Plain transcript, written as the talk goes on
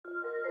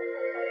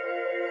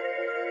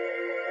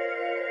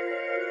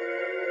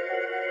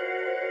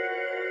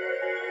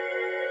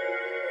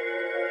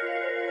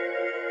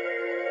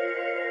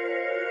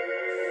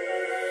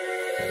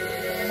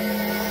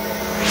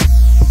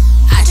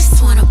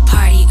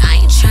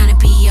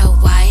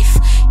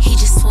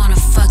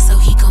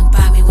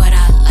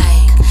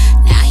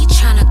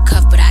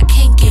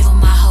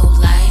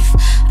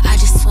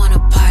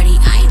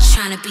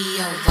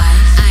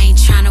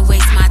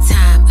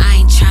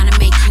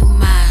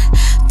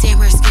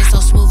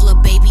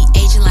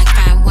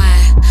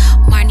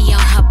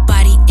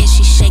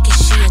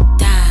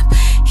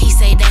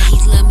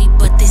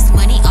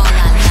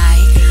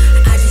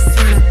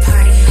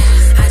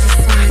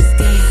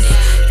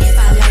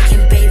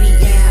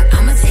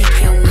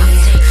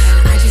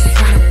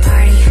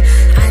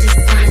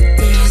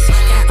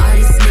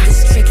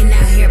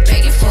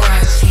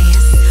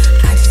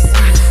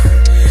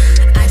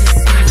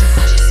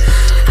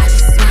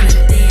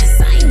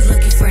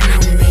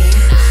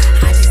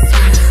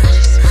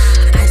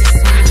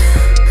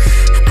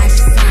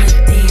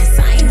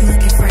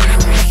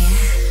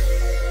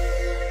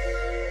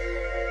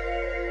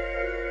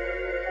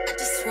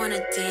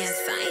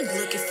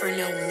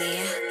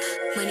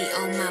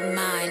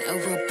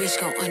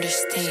gon'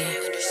 understand.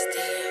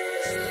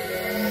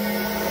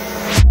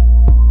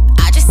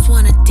 I just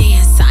wanna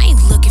dance, I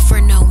ain't looking for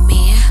no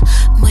man.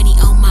 Money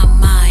on my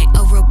mind,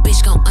 a real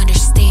bitch gon'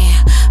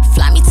 understand.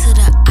 Fly me to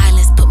the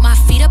islands, put my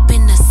feet up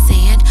in the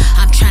sand.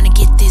 I'm tryna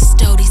get this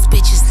dough, these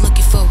bitches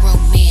looking for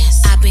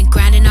romance. I've been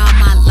grinding all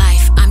my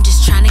life, I'm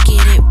just tryna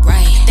get it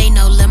right. They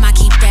know Lil' I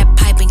keep that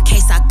pipe in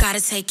case I gotta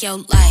take your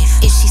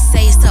life. If she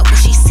say it's up when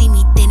she see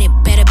me, then it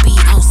better be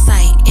on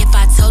sight. If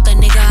I told that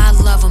nigga I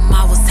love him,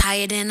 I was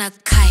higher than a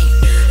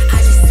kite.